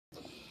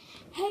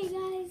Hey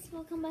guys,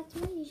 welcome back to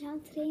my channel.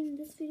 Today in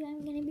this video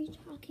I'm going to be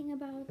talking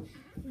about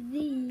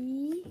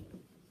the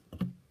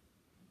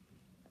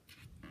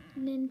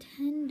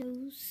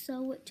Nintendo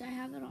Switch. I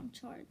have it on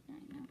charge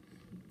right now.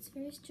 It's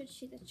very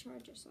stretchy, the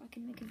charger, so I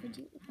can make a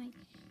video with my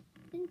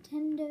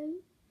Nintendo.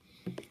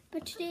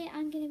 But today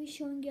I'm going to be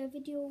showing you a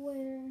video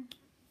where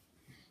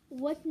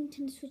what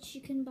Nintendo Switch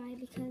you can buy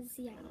because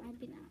yeah, I've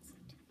been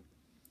asked.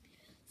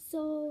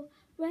 So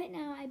right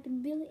now I've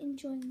been really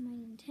enjoying my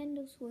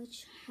Nintendo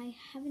Switch. I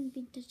haven't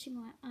been touching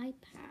my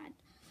iPad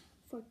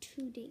for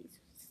 2 days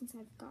since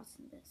I've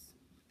gotten this.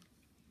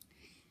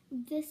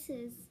 This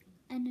is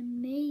an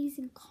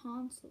amazing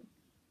console.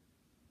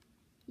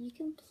 You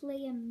can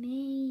play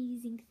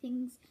amazing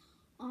things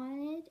on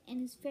it,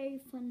 and it's very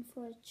fun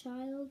for a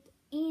child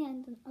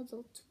and an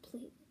adult to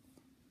play with.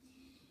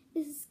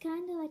 This is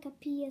kind of like a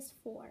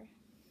PS4.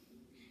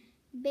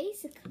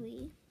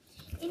 Basically,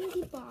 in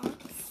the box,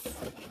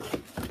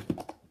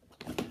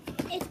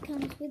 it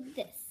comes with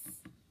this.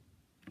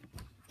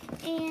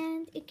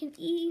 And it can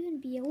even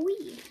be a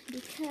Wii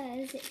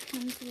because it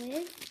comes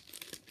with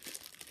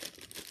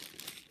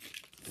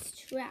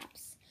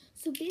straps.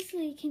 So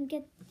basically you can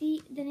get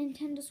the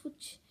Nintendo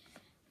Switch.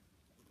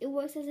 It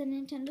works as a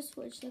Nintendo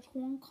Switch, like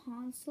one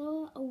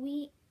console, a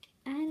Wii,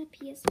 and a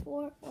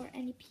PS4 or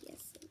any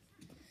PS.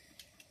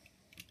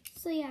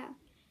 So yeah.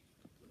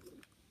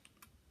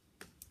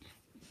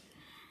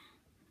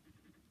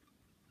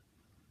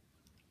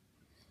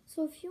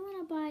 So if you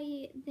want to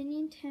buy the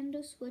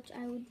Nintendo Switch,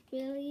 I would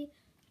really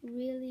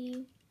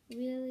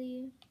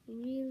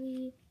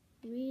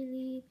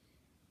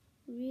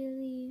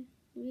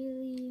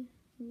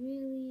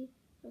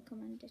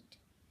recommend it.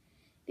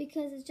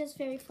 Because it's just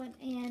very fun,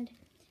 and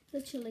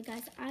literally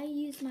guys, I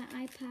use my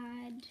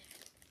iPad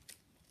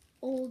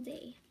all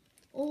day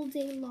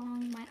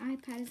long. My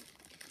iPad is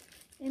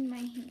in my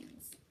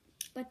hands.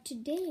 But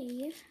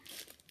today,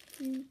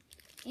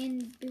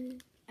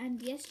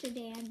 and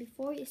yesterday and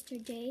before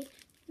yesterday,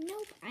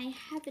 nope, I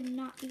have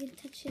not even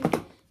touched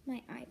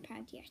my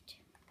iPad yet.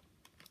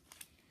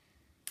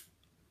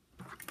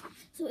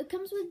 So it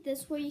comes with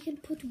this where you can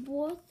put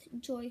both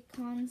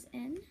Joy-Cons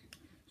in,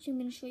 which I'm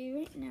going to show you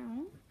right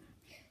now.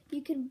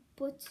 You can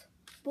put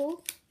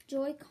both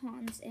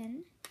Joy-Cons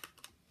in.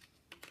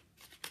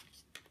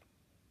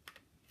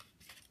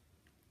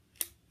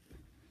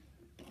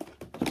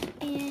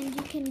 And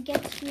you can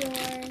get your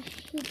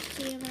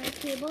HDMI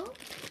cable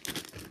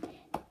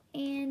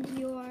and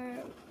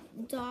your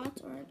dot,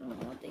 or I don't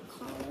know what they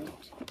call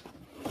it.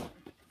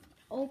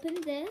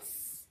 Open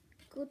this,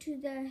 go to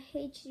the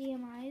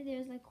HDMI.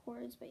 There's like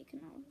cords, but you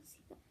cannot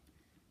see them.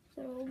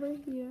 They're over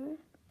here,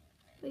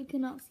 but you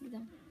cannot see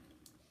them.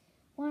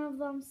 One of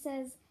them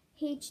says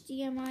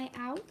HDMI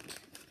out.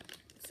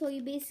 So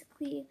you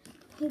basically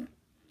put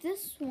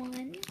this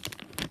one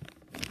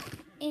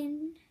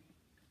in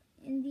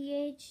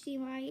the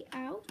HDMI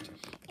out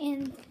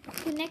and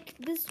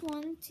connect this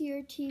one to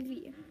your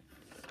TV.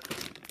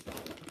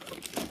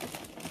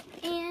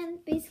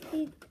 And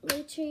basically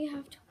later you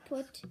have to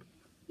put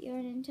your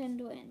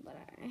Nintendo in, but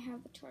I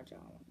have the charger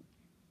on.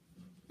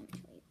 Let me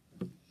show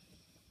you.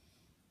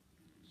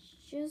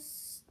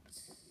 Just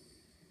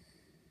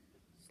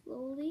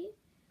slowly,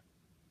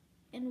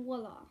 and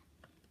voila,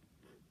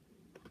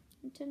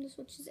 Nintendo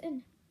Switch is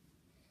in.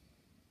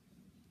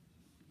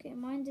 Okay,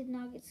 mine did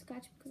not get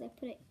scratched because I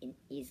put it in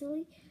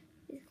easily.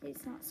 Basically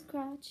it's not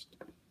scratched,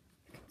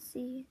 you can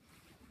see.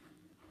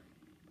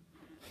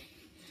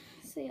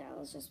 So yeah,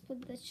 let's just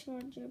put the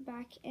charger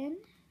back in.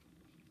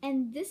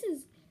 And this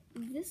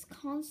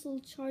console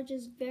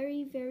charges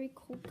very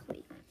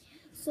quickly.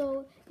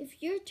 So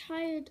if you're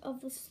tired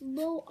of the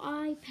slow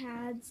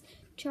iPads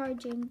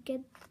charging,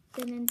 get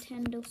the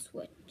Nintendo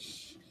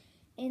Switch.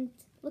 And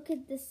look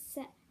at this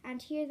set and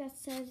hear that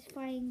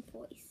satisfying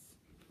voice.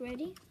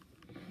 Ready?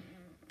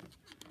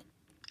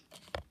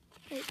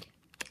 Wait.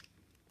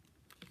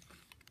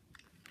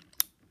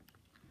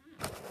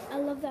 I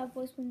love that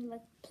voice when you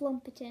like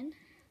plump it in.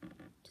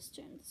 Just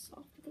turn this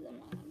off because I'm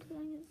not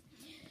unplugging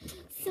this.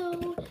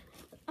 So,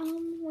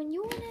 when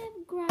you want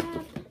to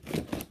grab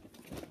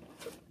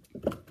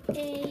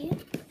a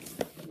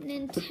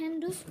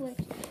Nintendo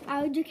Switch,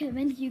 I would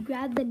recommend you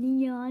grab the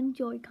neon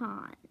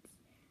Joy-Cons,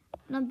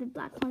 not the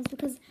black ones,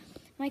 because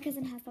my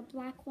cousin has the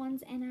black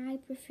ones and I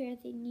prefer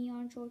the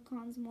neon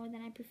Joy-Cons more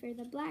than I prefer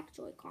the black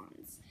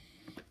Joy-Cons.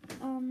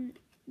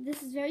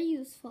 This is very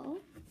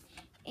useful,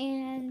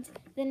 and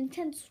the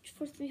Nintendo Switch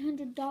for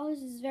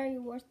 $300 is very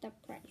worth the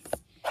price.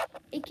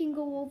 It can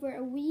go over a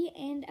Wii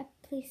and a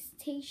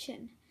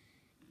PlayStation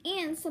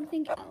and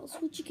something else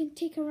which you can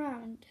take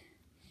around.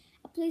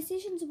 A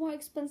PlayStation is more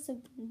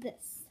expensive than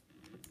this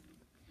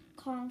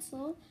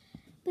console.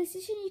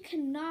 PlayStation you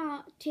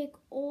cannot take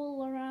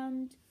all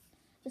around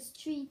the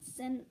streets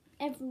and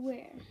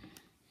everywhere.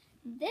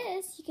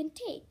 This you can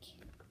take.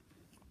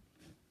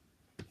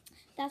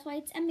 That's why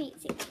it's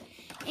amazing.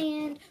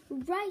 And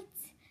right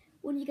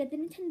when you get the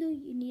Nintendo,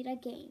 you need a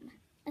game.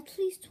 At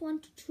least 1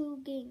 to 2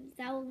 games.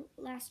 That will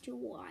last you a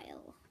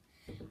while.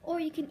 Or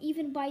you can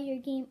even buy your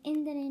game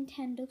in the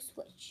Nintendo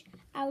Switch.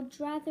 I would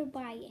rather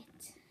buy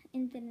it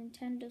in the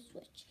Nintendo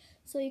Switch,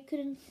 so you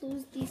couldn't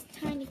lose these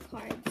tiny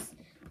cards.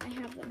 I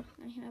have them.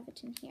 I have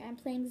it in here. I'm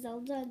playing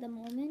Zelda at the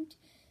moment.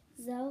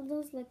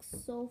 Zelda's like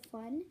so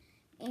fun,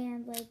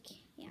 and like,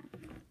 yeah,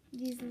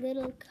 these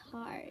little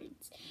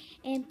cards.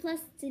 And plus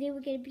today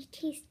we're gonna be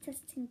taste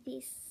testing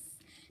these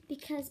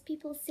because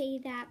people say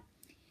that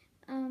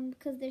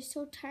because they're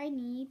so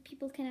tiny,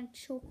 people cannot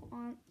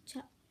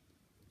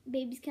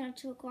babies cannot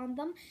choke on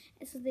them,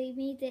 and so they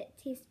made it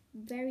taste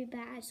very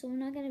bad. So we're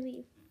not gonna be,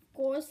 of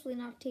course, we're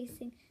not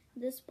tasting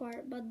this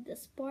part, but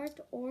this part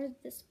or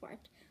this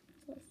part.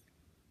 So,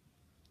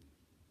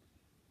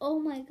 oh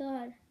my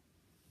god,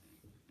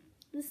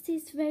 this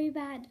tastes very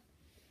bad.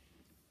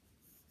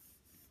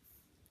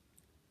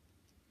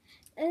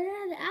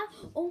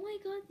 Oh my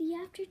god, the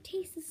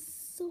aftertaste is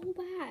so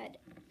bad.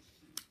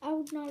 I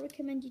would not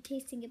recommend you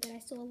tasting it, but I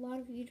saw a lot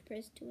of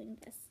YouTubers doing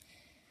this.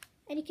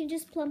 And you can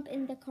just plump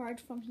in the card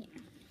from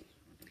here.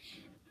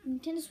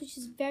 Nintendo Switch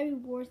is very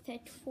worth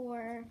it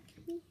for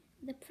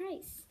the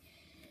price.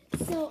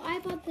 So I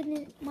bought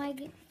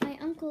my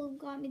uncle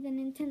got me the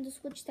Nintendo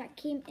Switch that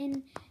came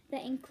in,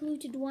 that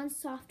included one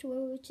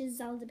software, which is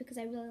Zelda, because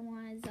I really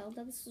wanted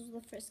Zelda. This was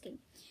the first game.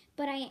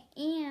 But I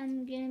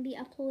am going to be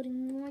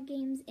uploading more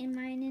games in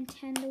my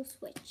Nintendo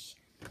Switch.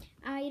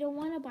 I don't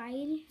want to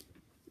buy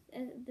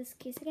this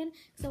case again,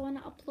 because I want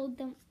to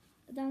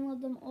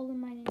download them all on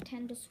my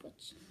Nintendo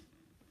Switch.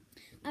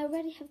 I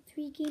already have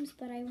 3 games,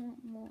 but I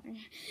want more.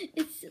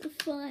 It's so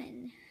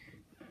fun.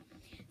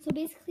 So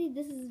basically,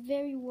 this is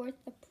very worth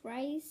the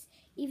price,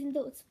 even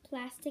though it's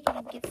plastic and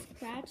it gets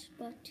scratched,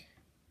 but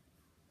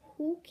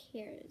who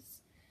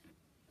cares?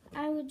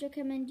 I would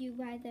recommend you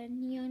buy the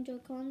Neon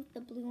Joy-Cons,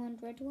 the blue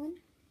and red one.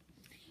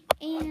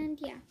 And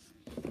yeah,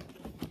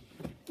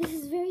 this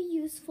is very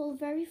useful,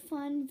 very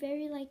fun,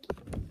 very like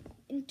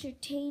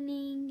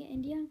entertaining,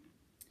 and yeah.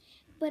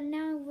 But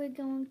now we're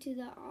going to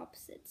the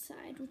opposite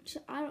side, which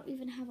I don't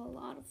even have a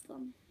lot of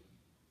them.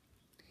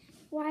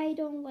 Why I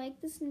don't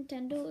like this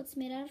Nintendo, it's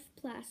made out of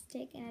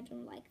plastic and I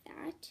don't like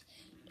that.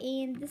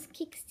 And this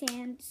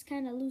kickstand is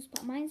kind of loose,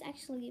 but mine's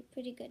actually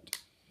pretty good.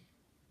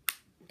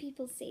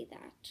 People say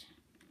that.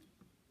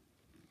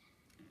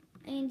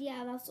 And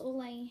yeah, that's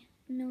all I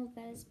know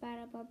that is bad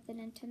about the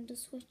Nintendo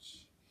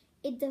Switch.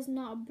 It does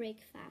not break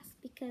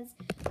fast because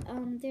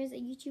there's a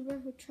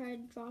YouTuber who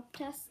tried drop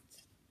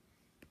tests.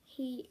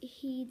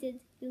 He did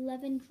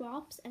 11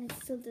 drops and it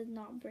still did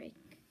not break.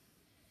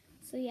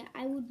 So yeah,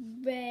 I would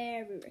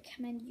very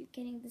recommend you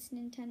getting this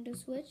Nintendo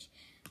Switch.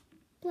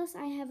 Plus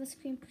I have a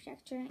screen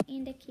protector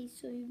and a case,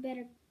 so you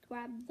better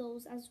grab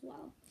those as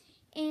well.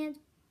 And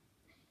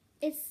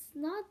it's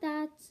not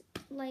that,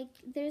 like,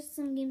 there's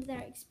some games that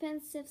are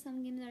expensive,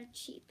 some games that are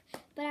cheap.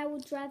 But I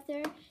would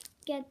rather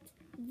get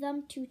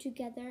them two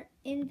together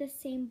in the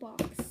same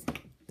box,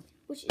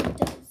 which it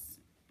does.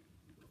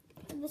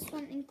 And this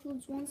one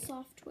includes one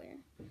software.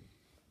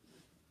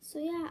 So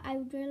yeah, I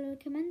would really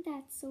recommend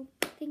that. So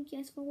thank you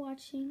guys for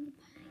watching.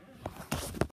 Bye.